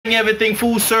bring everything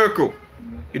full circle.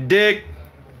 You dig?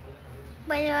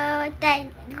 I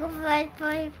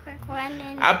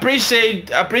I appreciate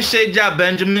that,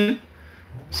 Benjamin.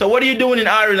 So what are you doing in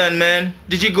Ireland, man?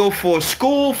 Did you go for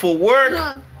school, for work,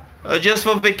 No. or just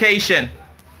for vacation?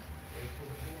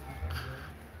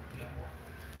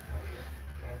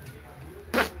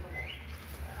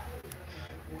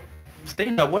 Stay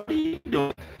now. What are you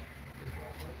doing?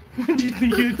 What do you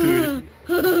think you're doing?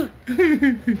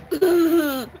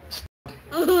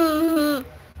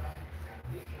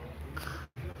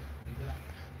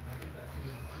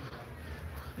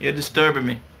 You're disturbing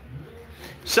me.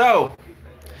 So,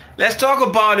 let's talk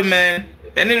about it, man.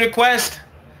 Any request?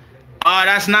 Oh,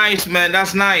 that's nice, man.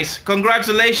 That's nice.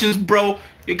 Congratulations, bro.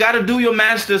 You gotta do your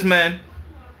masters, man.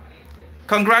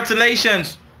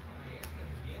 Congratulations.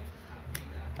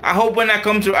 I hope when I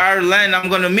come to Ireland, I'm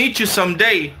gonna meet you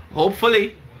someday.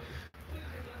 Hopefully.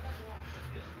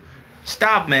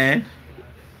 Stop, man.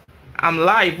 I'm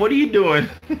live. What are you doing?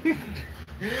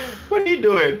 What are you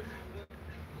doing?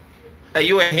 Are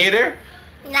you a hater?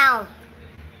 No.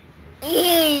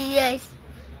 Yes.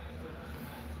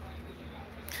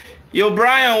 Yo,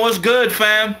 Brian, what's good,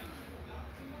 fam?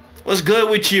 What's good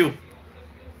with you?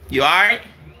 You alright?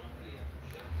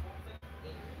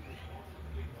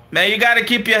 Man, you gotta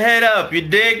keep your head up. You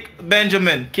dig,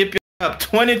 Benjamin? Keep your head up.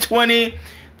 2020,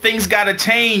 things gotta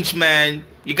change, man.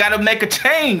 You gotta make a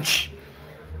change.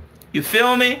 You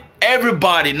feel me?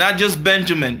 Everybody, not just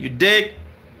Benjamin. You dig?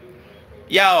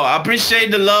 Yo, I appreciate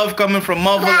the love coming from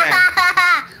Motherland.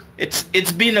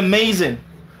 It's been amazing.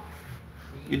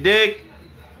 You dig?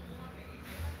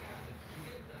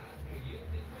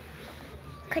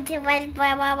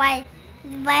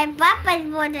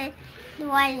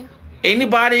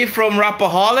 Anybody from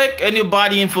Rapaholic?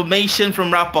 Anybody information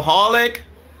from Rapaholic?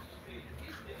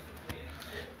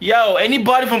 Yo,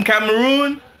 anybody from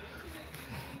Cameroon?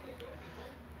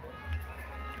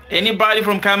 Anybody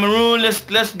from Cameroon?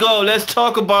 Let's go. Let's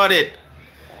talk about it.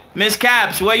 Miss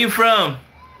Caps, where you from?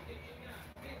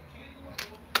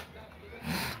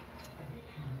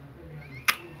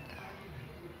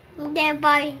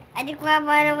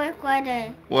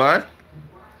 What?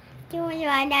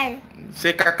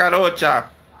 Say cacarocha.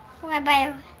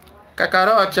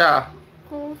 Cacarocha.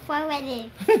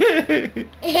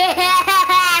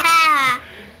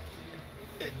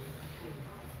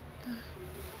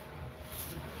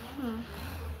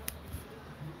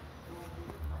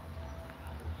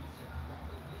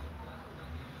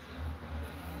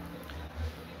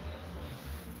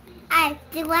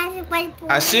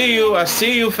 I see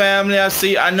you, family.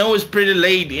 I know it's pretty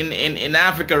late in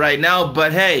Africa right now,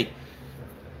 but hey,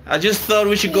 I just thought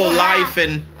we should go live,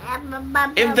 and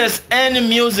if there's any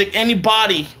music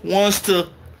anybody wants to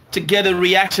get a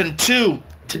reaction to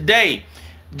today,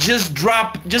 just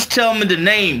tell me the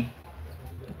name.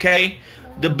 Okay?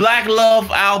 The Black Love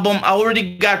album, I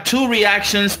already got 2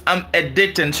 reactions I'm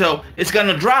editing, so it's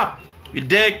gonna drop. You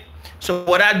dig? So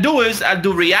what I do is I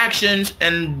do reactions,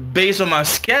 and based on my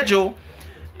schedule,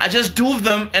 I just do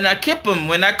them and I keep them.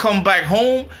 When I come back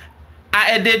home,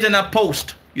 I edit and I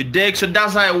post. You dig? So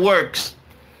that's how it works.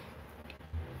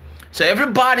 So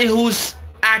everybody who's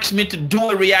asked me to do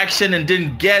a reaction and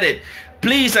didn't get it,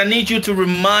 please, I need you to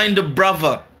remind the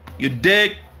brother. You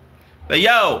dig? But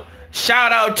yo,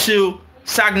 shout out to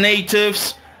Sac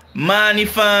Natives, Money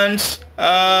Funds,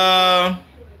 how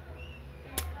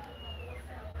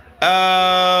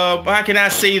can I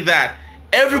say that?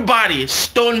 Everybody,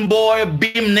 Stone Boy,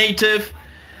 Beam Native,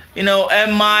 you know,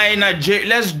 MI,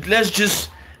 Nigeria.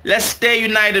 Let's stay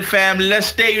united, family. Let's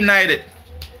stay united.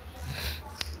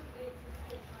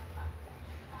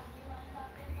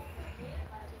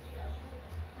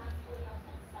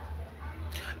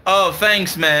 Oh,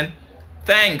 thanks, man.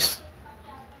 Thanks.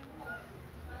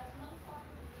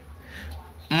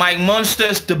 Mike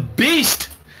Monster's the beast.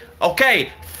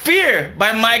 Okay, Fear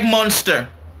by Mike Monster.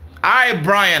 Alright,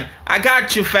 Brian, I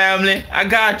got you, family. I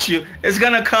got you. It's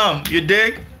gonna come. You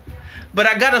dig? But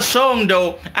I got a song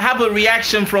though. I have a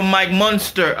reaction from Mike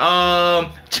Monster.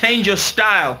 Change Your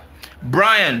Style.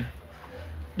 Brian,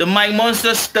 the Mike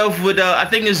Monster stuff with I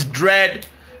think it's Dread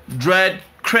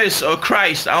Chris or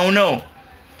Christ. I don't know.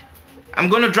 I'm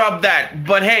gonna drop that.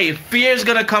 But hey, Fear's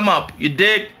gonna come up. You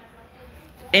dig?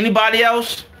 Anybody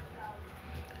else?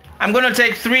 I'm gonna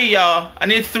take 3, y'all. I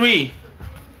need 3.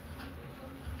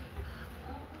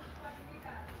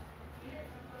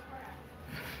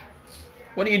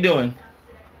 What are you doing?